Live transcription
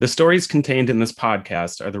The stories contained in this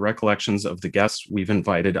podcast are the recollections of the guests we've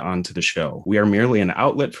invited onto the show. We are merely an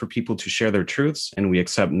outlet for people to share their truths, and we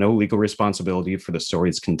accept no legal responsibility for the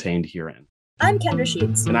stories contained herein. I'm Kendra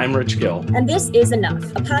Sheets. And I'm Rich Gill. And this is Enough,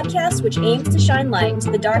 a podcast which aims to shine light into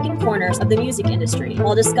the darkened corners of the music industry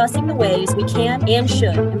while discussing the ways we can and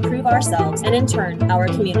should improve ourselves and, in turn, our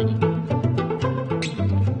community.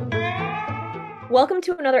 Welcome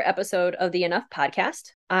to another episode of the Enough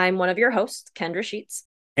podcast. I'm one of your hosts, Kendra Sheets.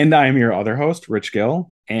 And I'm your other host, Rich Gill.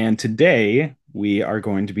 And today we are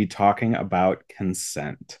going to be talking about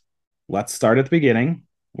consent. Let's start at the beginning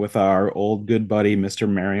with our old good buddy, Mr.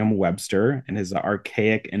 Merriam-Webster, and his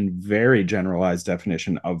archaic and very generalized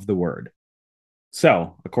definition of the word.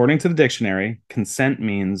 So, according to the dictionary, consent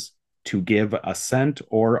means to give assent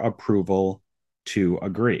or approval to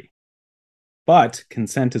agree. But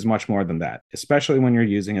consent is much more than that, especially when you're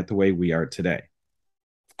using it the way we are today.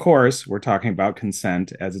 Of course, we're talking about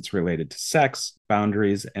consent as it's related to sex,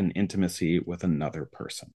 boundaries, and intimacy with another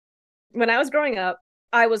person. When I was growing up,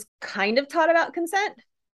 I was kind of taught about consent,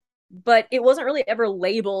 but it wasn't really ever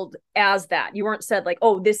labeled as that. You weren't said like,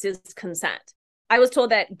 oh, this is consent. I was told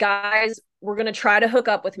that guys were going to try to hook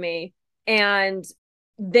up with me and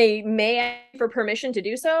they may ask for permission to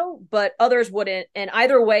do so, but others wouldn't. And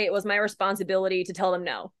either way, it was my responsibility to tell them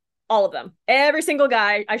no. All of them. Every single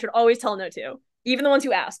guy, I should always tell no to. Even the ones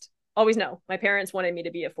who asked, always no. My parents wanted me to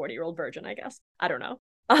be a 40-year-old virgin, I guess. I don't know.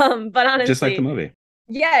 But honestly, just like the movie.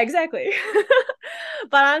 Yeah, exactly.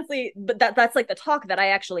 But honestly, that's like the talk that I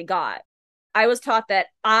actually got. I was taught that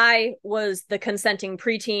I was the consenting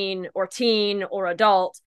preteen or teen or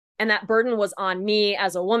adult, and that burden was on me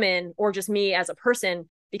as a woman or just me as a person,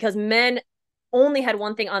 because men only had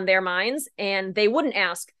one thing on their minds, and they wouldn't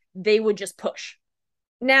ask. They would just push.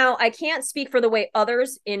 Now, I can't speak for the way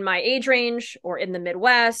others in my age range or in the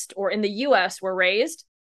Midwest or in the US were raised,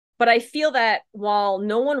 but I feel that while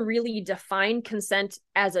no one really defined consent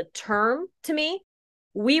as a term to me,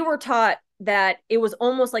 we were taught that it was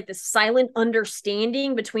almost like this silent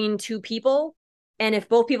understanding between two people. And if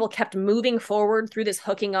both people kept moving forward through this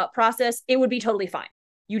hooking up process, it would be totally fine.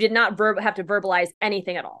 You did not have to verbalize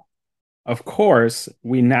anything at all. Of course,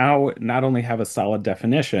 we now not only have a solid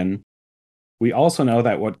definition, we also know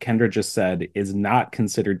that what Kendra just said is not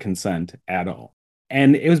considered consent at all.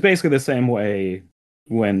 And it was basically the same way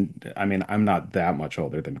when, I'm not that much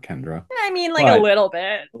older than Kendra. I mean, like a little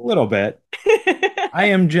bit. A little bit. I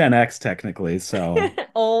am Gen X technically, so.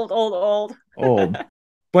 Old.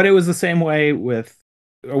 But it was the same way with,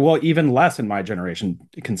 well, even less in my generation.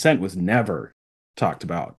 Consent was never talked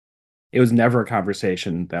about. It was never a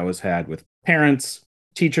conversation that was had with parents,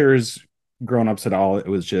 teachers, grown-ups at all. It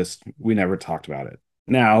was just, we never talked about it.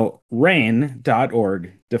 Now,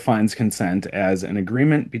 RAINN.org defines consent as an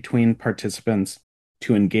agreement between participants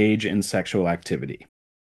to engage in sexual activity.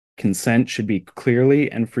 Consent should be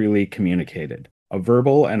clearly and freely communicated. A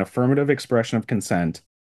verbal and affirmative expression of consent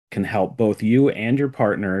can help both you and your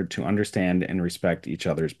partner to understand and respect each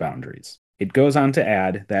other's boundaries. It goes on to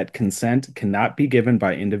add that consent cannot be given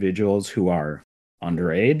by individuals who are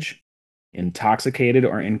underage, intoxicated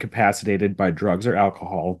or incapacitated by drugs or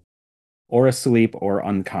alcohol, or asleep or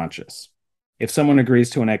unconscious. If someone agrees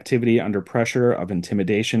to an activity under pressure of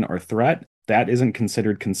intimidation or threat, that isn't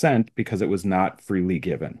considered consent because it was not freely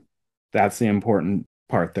given. That's the important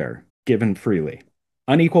part there. Given freely.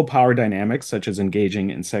 Unequal power dynamics, such as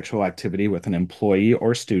engaging in sexual activity with an employee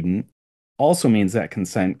or student, also means that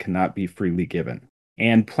consent cannot be freely given.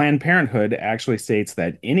 And Planned Parenthood actually states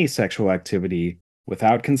that any sexual activity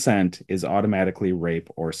without consent is automatically rape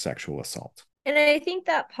or sexual assault. And I think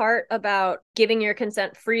that part about giving your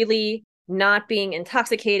consent freely, not being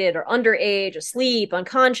intoxicated or underage, asleep,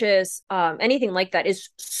 unconscious, anything like that is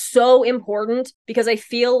so important, because I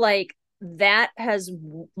feel like that has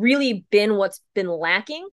really been what's been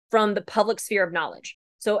lacking from the public sphere of knowledge.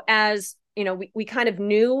 So as you know, we kind of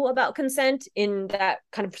knew about consent in that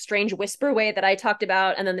kind of strange whisper way that I talked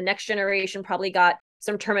about, and then the next generation probably got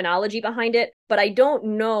some terminology behind it, but I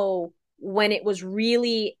don't know when it was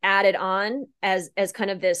really added on as kind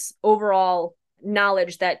of this overall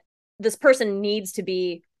knowledge that this person needs to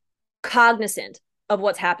be cognizant of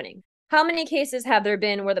what's happening. How many cases have there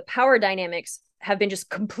been where the power dynamics have been just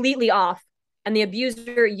completely off and the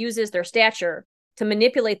abuser uses their stature to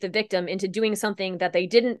manipulate the victim into doing something that they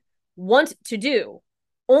didn't want to do,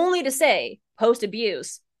 only to say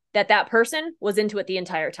post-abuse that that person was into it the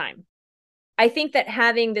entire time? I think that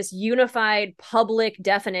having this unified public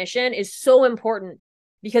definition is so important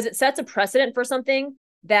because it sets a precedent for something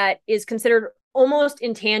that is considered almost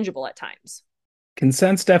intangible at times.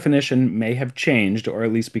 Consent's definition may have changed or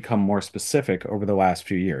at least become more specific over the last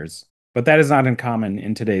few years, but that is not uncommon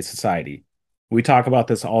in today's society. We talk about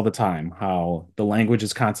this all the time, how the language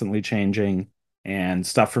is constantly changing and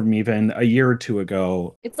stuff from even a year or two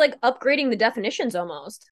ago. It's like upgrading the definitions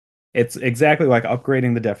almost. It's exactly like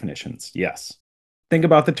upgrading the definitions. Yes. Think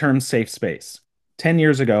about the term safe space. 10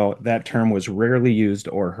 years ago, that term was rarely used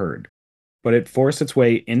or heard, but it forced its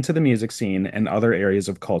way into the music scene and other areas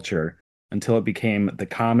of culture until it became the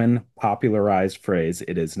common, popularized phrase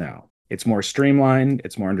it is now. It's more streamlined,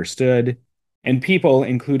 it's more understood, and people,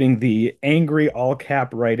 including the angry all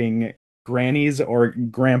cap writing grannies or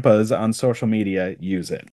grandpas on social media,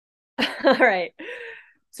 use it. All right.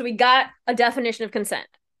 So we got a definition of consent,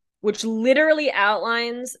 which literally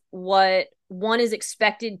outlines what one is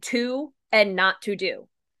expected to and not to do.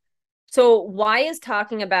 So why is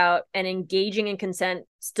talking about and engaging in consent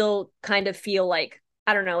still kind of feel like,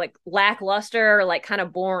 I don't know, like lackluster or like kind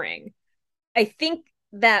of boring? I think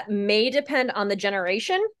that may depend on the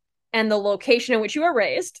generation and the location in which you were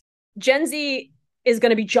raised. Gen Z is going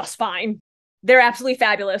to be just fine. They're absolutely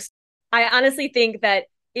fabulous. I honestly think that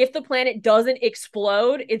if the planet doesn't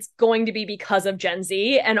explode, it's going to be because of Gen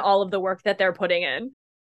Z and all of the work that they're putting in.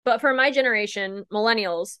 But for my generation,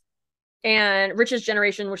 millennials, and Rich's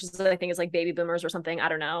generation, which is I think is like baby boomers or something, I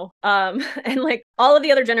don't know. And like all of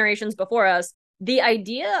the other generations before us, the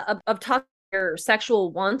idea of talking your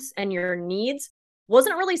sexual wants and your needs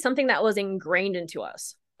wasn't really something that was ingrained into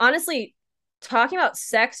us. Honestly, talking about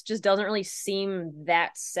sex just doesn't really seem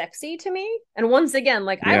that sexy to me. And once again,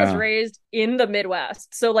 like I was Yeah. raised in the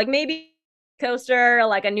Midwest. So like maybe coaster,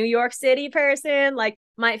 like a New York City person, like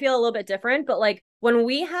might feel a little bit different. But like when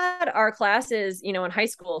we had our classes, you know, in high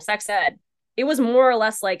school, sex ed, it was more or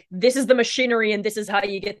less like this is the machinery and this is how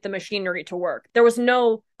you get the machinery to work. There was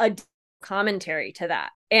no commentary to that.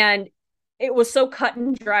 And it was so cut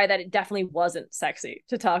and dry that it definitely wasn't sexy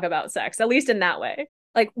to talk about sex, at least in that way.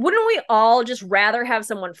 Like, wouldn't we all just rather have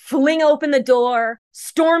someone fling open the door,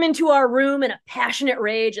 storm into our room in a passionate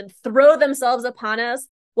rage, and throw themselves upon us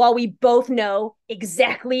while we both know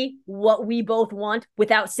exactly what we both want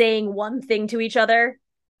without saying one thing to each other?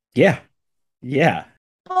 Yeah. Yeah.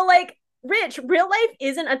 Well, like, Rich, real life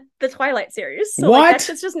isn't the Twilight series. So, like, that What?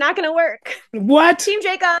 shit's just not going to work. What? Team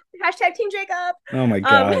Jacob, hashtag Team Jacob. Oh my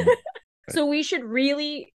Um, God. so we should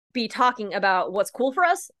really be talking about what's cool for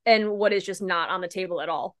us and what is just not on the table at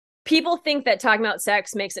all. People think that talking about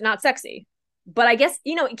sex makes it not sexy, but I guess,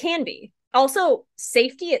 you know, it can be. Also,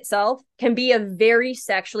 safety itself can be a very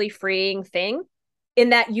sexually freeing thing in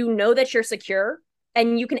that you know that you're secure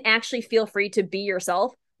and you can actually feel free to be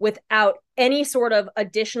yourself without any sort of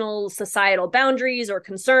additional societal boundaries or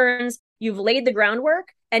concerns. You've laid the groundwork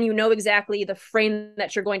and you know exactly the frame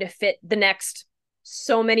that you're going to fit the next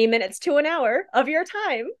so many minutes to an hour of your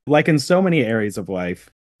time. Like in so many areas of life,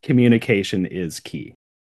 communication is key.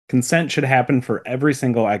 Consent should happen for every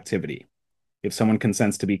single activity. If someone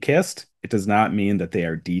consents to be kissed, it does not mean that they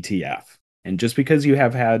are DTF. And just because you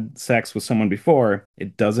have had sex with someone before,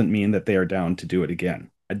 it doesn't mean that they are down to do it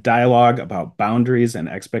again. A dialogue about boundaries and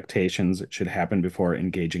expectations should happen before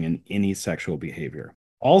engaging in any sexual behavior.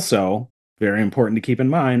 Also, very important to keep in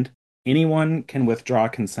mind, anyone can withdraw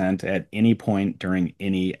consent at any point during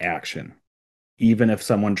any action, even if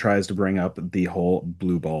someone tries to bring up the whole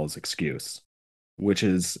blue balls excuse, which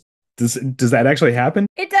is does that actually happen?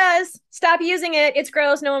 It does. Stop using it. It's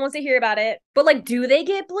gross. No one wants to hear about it. But like, do they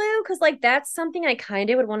get blue? Because like that's something I kind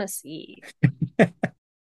of would want to see.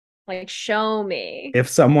 Like, show me. If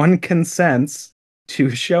someone consents to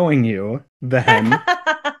showing you, then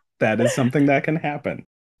that is something that can happen.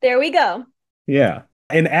 There we go. Yeah.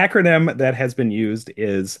 An acronym that has been used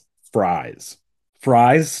is FRIES.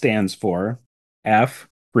 FRIES stands for F,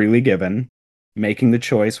 freely given, making the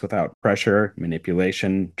choice without pressure,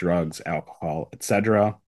 manipulation, drugs, alcohol,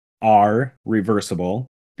 etc. R, reversible,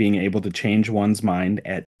 being able to change one's mind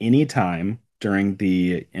at any time during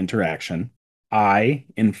the interaction. I,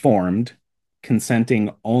 informed, consenting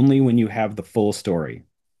only when you have the full story.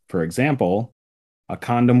 For example, a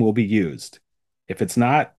condom will be used. If it's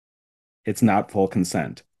not full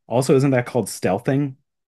consent. Also, isn't that called stealthing?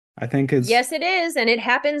 I think is Yes, it is. And it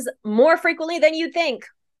happens more frequently than you think.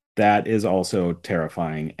 that is also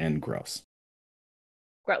terrifying and gross.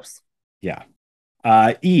 Gross. Yeah.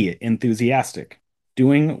 E, enthusiastic.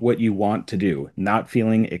 Doing what you want to do, not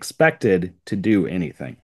feeling expected to do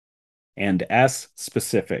anything. And S,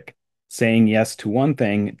 specific. Saying yes to one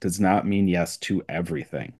thing does not mean yes to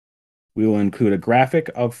everything. We will include a graphic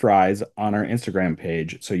of fries on our Instagram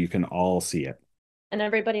page so you can all see it. And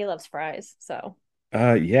everybody loves fries. So,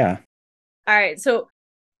 Yeah. all right. So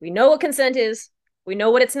we know what consent is. We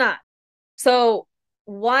know what it's not. So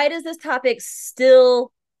why does this topic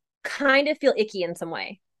still kind of feel icky in some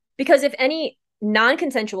way? Because if any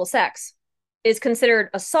non-consensual sex is considered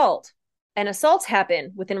assault, and assaults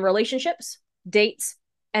happen within relationships, dates,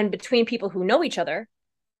 and between people who know each other,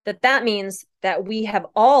 that means that we have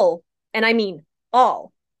all, and I mean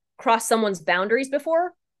all, crossed someone's boundaries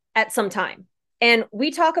before at some time. And we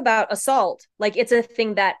talk about assault like it's a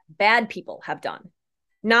thing that bad people have done,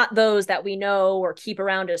 not those that we know or keep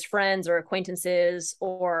around as friends or acquaintances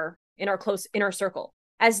or in our close inner circle.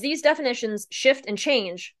 As these definitions shift and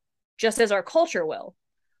change, just as our culture will,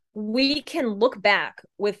 we can look back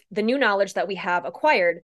with the new knowledge that we have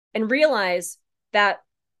acquired and realize that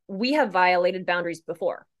we have violated boundaries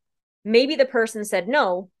before. Maybe the person said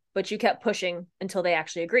no, but you kept pushing until they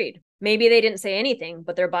actually agreed. Maybe they didn't say anything,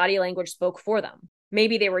 but their body language spoke for them.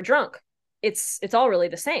 Maybe they were drunk. It's all really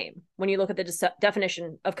the same when you look at the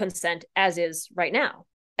definition of consent as is right now.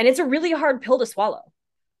 And it's a really hard pill to swallow.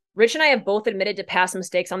 Rich and I have both admitted to past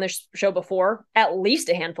mistakes on this show before, at least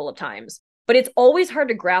a handful of times. But it's always hard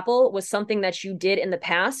to grapple with something that you did in the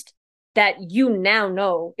past that you now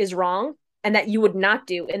know is wrong and that you would not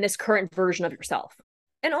do in this current version of yourself.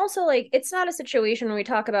 And also, like, it's not a situation when we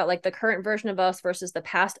talk about like the current version of us versus the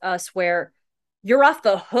past us where you're off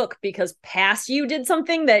the hook because past you did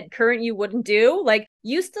something that current you wouldn't do. Like,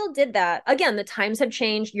 you still did that. Again, the times have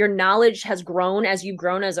changed. Your knowledge has grown as you've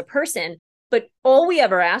grown as a person. But all we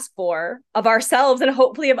ever ask for of ourselves and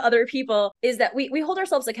hopefully of other people is that we hold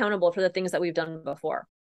ourselves accountable for the things that we've done before.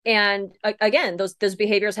 And again, those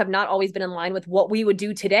behaviors have not always been in line with what we would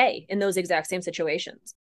do today in those exact same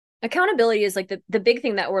situations. Accountability is like the big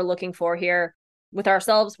thing that we're looking for here with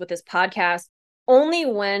ourselves, with this podcast. Only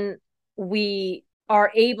when we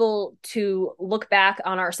are able to look back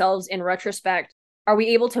on ourselves in retrospect are we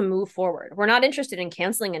able to move forward. We're not interested in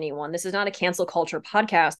canceling anyone. This is not a cancel culture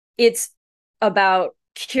podcast. It's about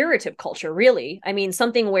curative culture, really. I mean,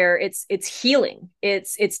 something where it's healing.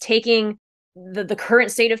 It's taking the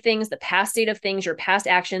current state of things, the past state of things, your past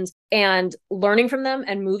actions, and learning from them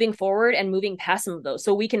and moving forward and moving past some of those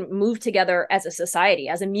so we can move together as a society,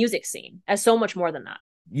 as a music scene, as so much more than that.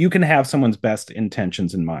 You can have someone's best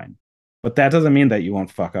intentions in mind, but that doesn't mean that you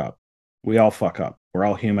won't fuck up. We all fuck up. We're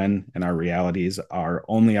all human, and our realities are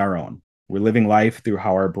only our own. We're living life through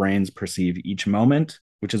how our brains perceive each moment,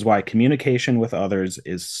 which is why communication with others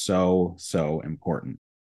is so, so important.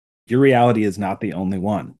 Your reality is not the only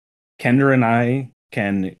one. Kendra and I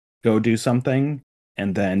can go do something,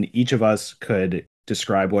 and then each of us could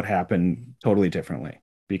describe what happened totally differently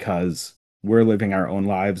because we're living our own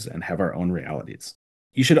lives and have our own realities.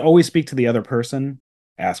 You should always speak to the other person,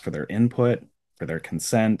 ask for their input, for their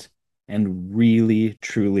consent, and really,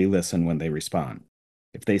 truly listen when they respond.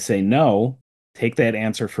 If they say no, take that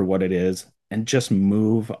answer for what it is and just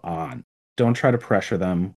move on. Don't try to pressure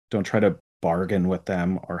them. Don't try to bargain with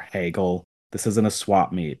them or haggle. This isn't a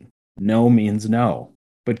swap meet. No means no.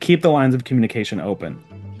 But keep the lines of communication open.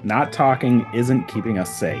 Not talking isn't keeping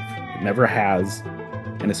us safe. It never has,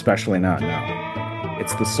 and especially not now.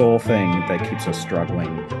 It's the sole thing that keeps us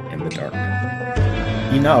struggling in the dark.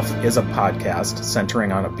 Enough is a podcast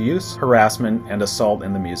centering on abuse, harassment, and assault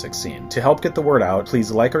in the music scene. To help get the word out,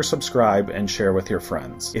 please like or subscribe and share with your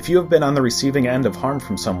friends. If you have been on the receiving end of harm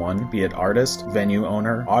from someone, be it artist, venue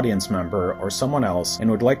owner, audience member, or someone else,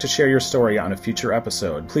 and would like to share your story on a future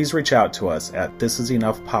episode, please reach out to us at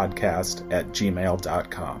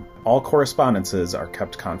thisisenoughpodcast@gmail.com. All correspondences are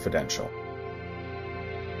kept confidential.